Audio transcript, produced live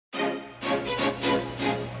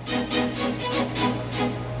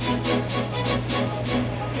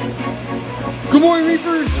Good morning,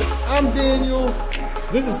 Reefers. I'm Daniel.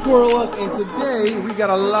 This is Coralust, and today we got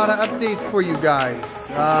a lot of updates for you guys.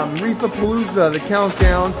 Reefapalooza, the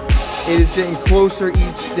countdown, it is getting closer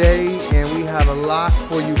each day, and we have a lot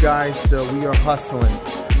for you guys, so we are hustling.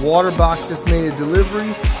 Waterbox just made a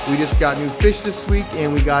delivery. We just got new fish this week,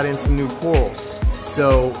 and we got in some new corals.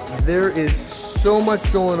 So there is so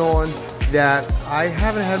much going on that I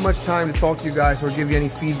haven't had much time to talk to you guys or give you any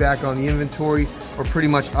feedback on the inventory or pretty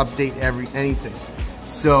much update anything.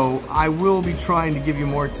 So I will be trying to give you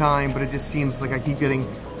more time, but it just seems like I keep getting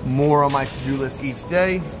more on my to-do list each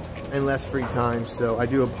day and less free time, so I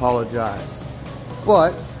do apologize.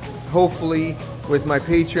 But hopefully with my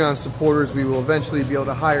Patreon supporters, we will eventually be able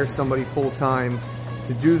to hire somebody full-time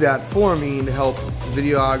to do that for me and to help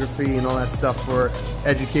videography and all that stuff for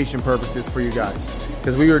education purposes for you guys.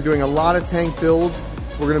 Because we are doing a lot of tank builds.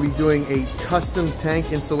 We're going to be doing a custom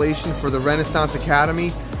tank installation for the Renaissance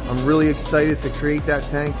Academy. I'm really excited to create that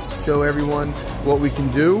tank to show everyone what we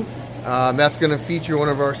can do. That's going to feature one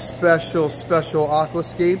of our special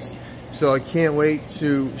aquascapes. So I can't wait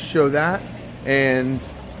to show that. And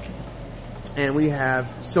we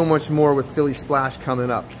have so much more with Philly Splash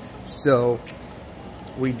coming up. So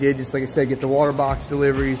we did, just like I said, get the Waterbox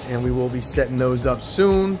deliveries, and we will be setting those up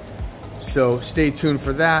soon. So stay tuned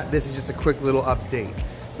for that. This is just a quick little update.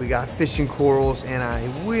 We got fishing corals, and I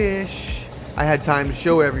wish I had time to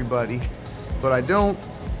show everybody, but I don't.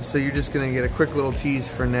 So you're just gonna get a quick little tease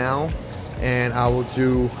for now, and I will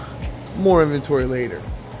do more inventory later.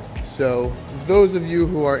 So those of you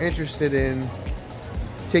who are interested in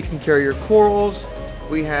taking care of your corals,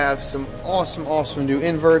 we have some awesome new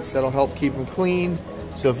inverts that'll help keep them clean.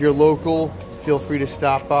 So if you're local, feel free to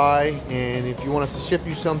stop by, and if you want us to ship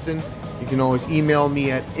you something, you can always email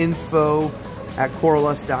me at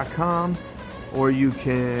info@coralust.com, or you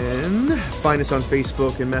can find us on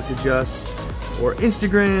Facebook and message us, or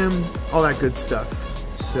Instagram, all that good stuff.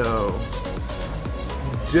 So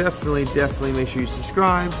definitely make sure you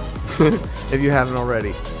subscribe if you haven't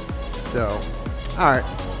already. So, alright,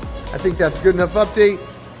 I think that's good enough update.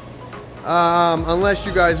 Unless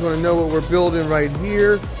you guys want to know what we're building right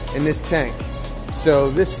here in this tank.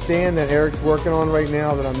 So this stand that Eric's working on right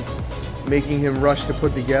now, that I'm making him rush to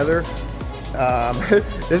put together,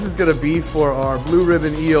 this is going to be for our blue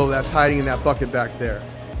ribbon eel that's hiding in that bucket back there.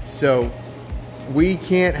 So we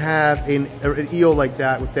can't have an eel like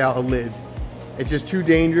that without a lid. It's just too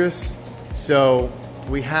dangerous, so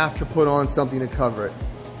we have to put on something to cover it,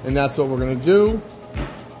 and that's what we're going to do.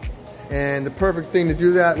 And the perfect thing to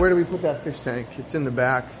do that, where do we put that fish tank? It's in the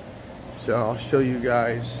back, so I'll show you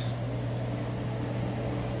guys.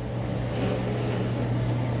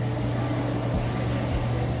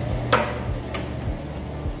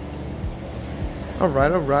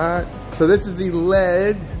 Alright. So this is the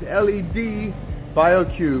LED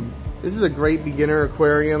BioCube. This is a great beginner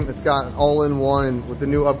aquarium. It's got an all-in-one, and with the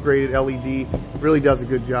new upgraded LED, really does a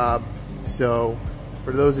good job. So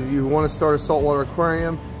for those of you who want to start a saltwater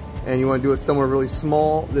aquarium and you want to do it somewhere really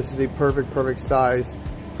small, this is a perfect size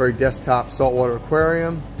for a desktop saltwater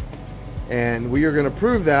aquarium. And we are going to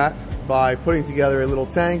prove that by putting together a little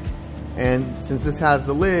tank. And since this has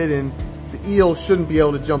the lid and the eel shouldn't be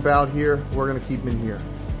able to jump out here, we're going to keep him in here.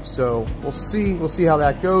 So we'll see how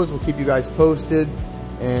that goes. We'll keep you guys posted.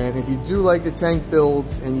 And if you do like the tank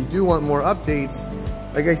builds and you do want more updates,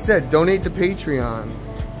 like I said, donate to Patreon,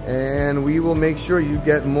 and we will make sure you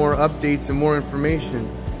get more updates and more information.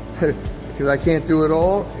 Because I can't do it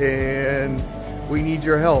all, and we need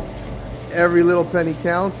your help. Every little penny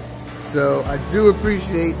counts. So I do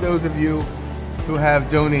appreciate those of you who have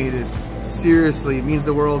donated. Seriously, it means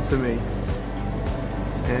the world to me.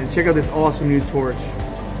 And check out this awesome new torch.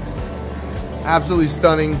 Absolutely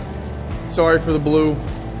stunning. Sorry for the blue.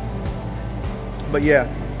 But yeah,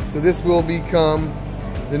 so this will become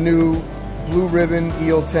the new blue ribbon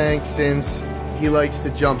eel tank, since he likes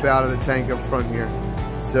to jump out of the tank up front here.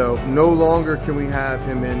 So no longer can we have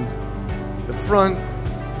him in the front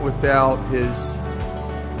without his,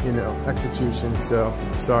 execution. So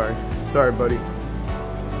sorry buddy.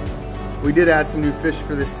 We did add some new fish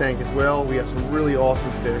for this tank as well. We have some really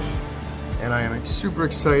awesome fish, and I am super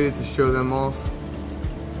excited to show them off.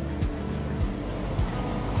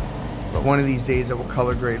 But one of these days I will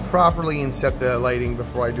color grade properly and set the lighting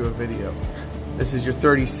before I do a video. This is your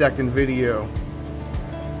 30-second video.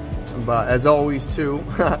 But as always too,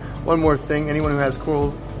 one more thing, anyone who has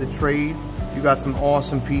corals to trade, you got some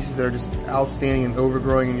awesome pieces that are just outstanding and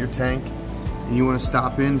overgrowing in your tank, and you want to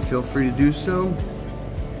stop in, feel free to do so.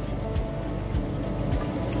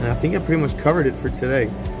 And I think I pretty much covered it for today.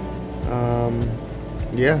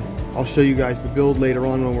 Yeah, I'll show you guys the build later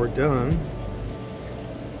on when we're done.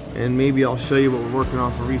 and maybe I'll show you what we're working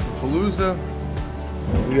on for Reefapalooza.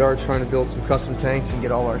 We are trying to build some custom tanks and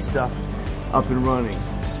get all our stuff up and running.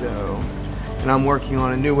 So, and I'm working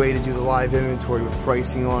on a new way to do the live inventory with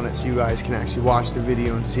pricing on it, so you guys can actually watch the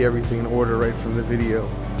video and see everything in order right from the video.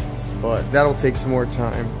 But that'll take some more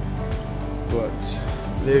time. But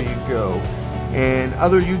there you go. And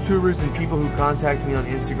other YouTubers and people who contact me on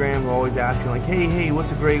Instagram are always asking, like, hey,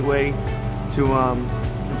 what's a great way to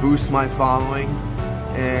boost my following?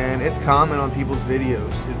 And it's comment on people's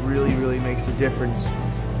videos. It really makes a difference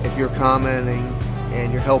if you're commenting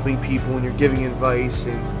and you're helping people and you're giving advice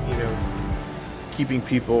and, you know, keeping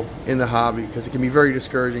people in the hobby, because it can be very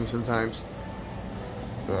discouraging sometimes.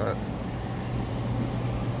 But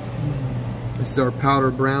this is our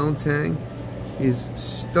powder brown tang. Is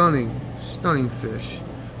stunning fish.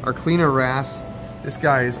 Our cleaner wrasse, this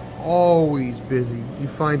guy is always busy. You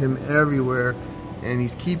find him everywhere, and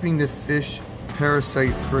he's keeping the fish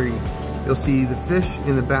parasite free. You'll see the fish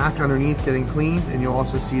in the back underneath getting cleaned, and you'll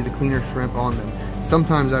also see the cleaner shrimp on them.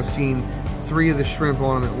 Sometimes I've seen 3 of the shrimp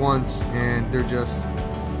on them at once, and they're just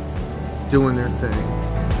doing their thing.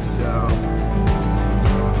 So